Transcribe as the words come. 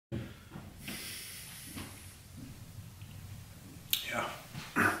Yeah.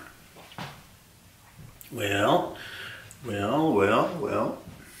 Well, well, well, well,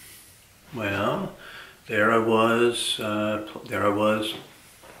 well. There I was. There I was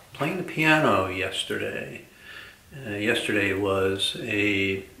playing the piano yesterday. Yesterday was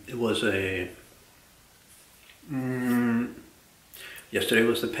a. It was a. Yesterday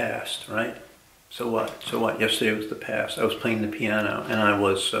was the past, right? So what? So what? Yesterday was the past. I was playing the piano, and I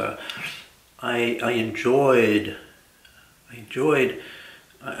was. I enjoyed.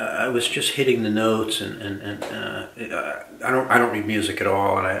 I was just hitting the notes, and I don't read music at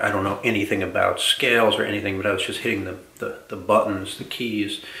all, and I don't know anything about scales or anything, but I was just hitting the buttons, the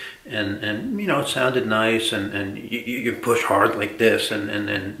keys, and you know, it sounded nice, and you push hard like this, and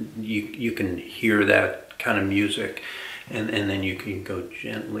then you can hear that kind of music, and then you can go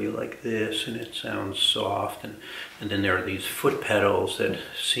gently like this, and it sounds soft, and then there are these foot pedals that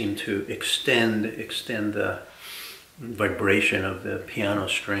seem to extend the vibration of the piano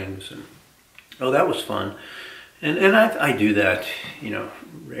strings, and oh, that was fun. And I do that, you know,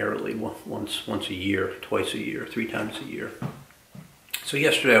 rarely, once a year, twice a year, 3 times a year. So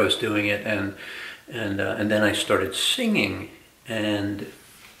yesterday I was doing it, and then I started singing, and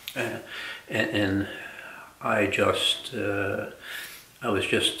I was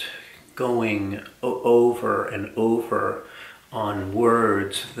just going over and over on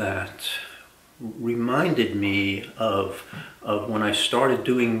words that reminded me of when I started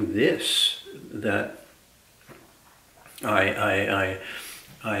doing this, that I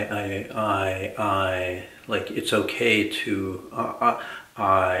like, it's okay to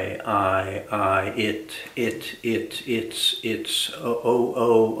it's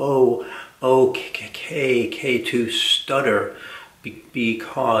okay to stutter,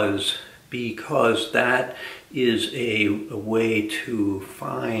 because that is a way to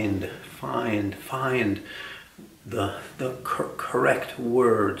find the correct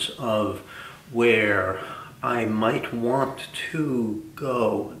words of where I might want to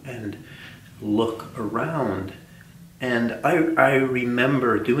go and look around. And I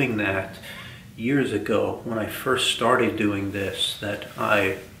remember doing that years ago when I first started doing this, that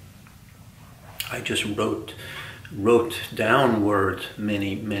I just wrote down words,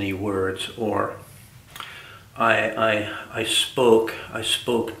 many words, or I spoke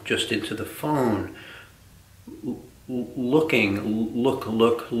just into the phone, looking,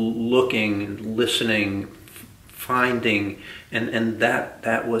 listening, finding, and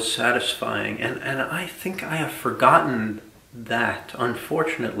that was satisfying. And I think I have forgotten that,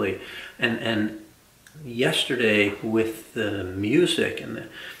 unfortunately. And yesterday with the music and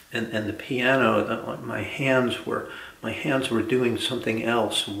the piano, my hands were doing something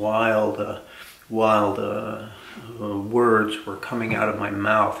else while the words were coming out of my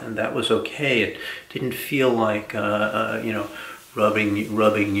mouth, and that was okay. It didn't feel like you know,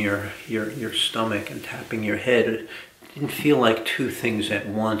 rubbing your stomach and tapping your head. It didn't feel like two things at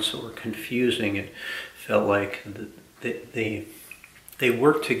once or confusing. It felt like they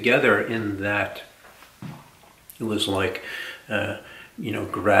worked together, in that it was like you know,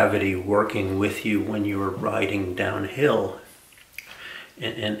 gravity working with you when you were riding downhill,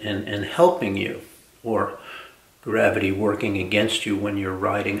 and helping you, or gravity working against you when you're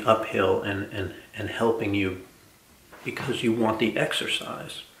riding uphill, and helping you because you want the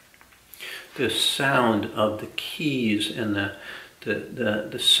exercise. The sound of the keys and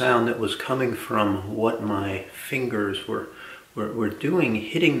the sound that was coming from what my fingers were doing,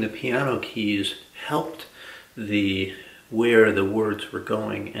 hitting the piano keys, helped where the words were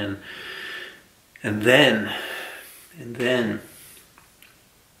going, and then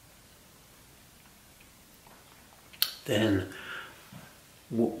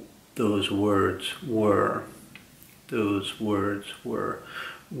those words were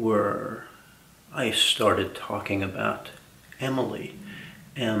I started talking about Emily.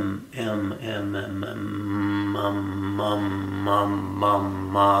 M M M M M mum mum mum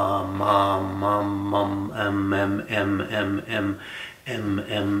mum ma ma mum mum M M M M M M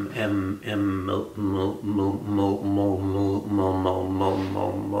M M M mo mo mo mo mo mo mo mo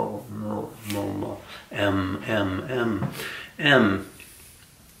mo mo mo mo M M M M.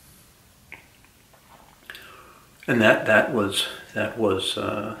 And that was I'm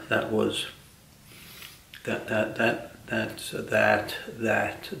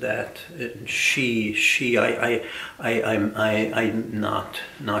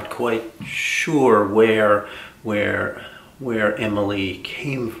not quite sure where Emily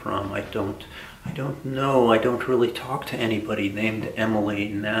came from. I don't know. I don't really talk to anybody named Emily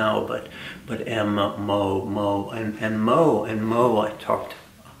now, but Mo and Mo I talked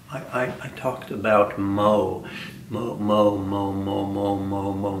I talked about mo, mo, mo, mo, mo, mo,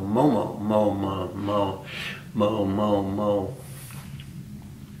 mo, mo, mo, mo, mo, mo, mo,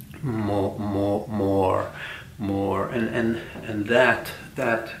 mo, mo, more, and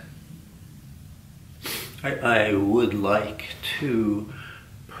that I would like to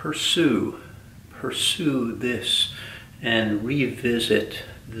pursue this and revisit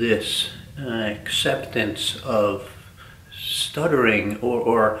this acceptance of stuttering,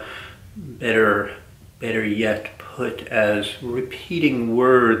 or better yet put as repeating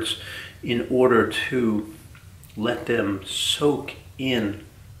words in order to let them soak in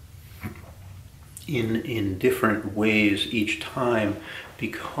different ways each time,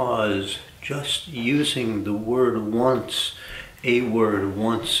 because just using the word once, a word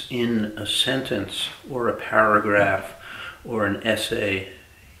once in a sentence or a paragraph or an essay,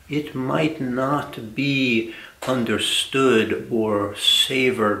 it might not be understood or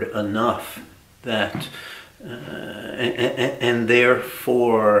savored enough that and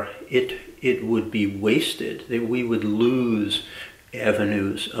therefore it would be wasted. We would lose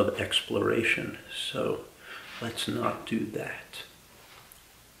avenues of exploration. So let's not do that.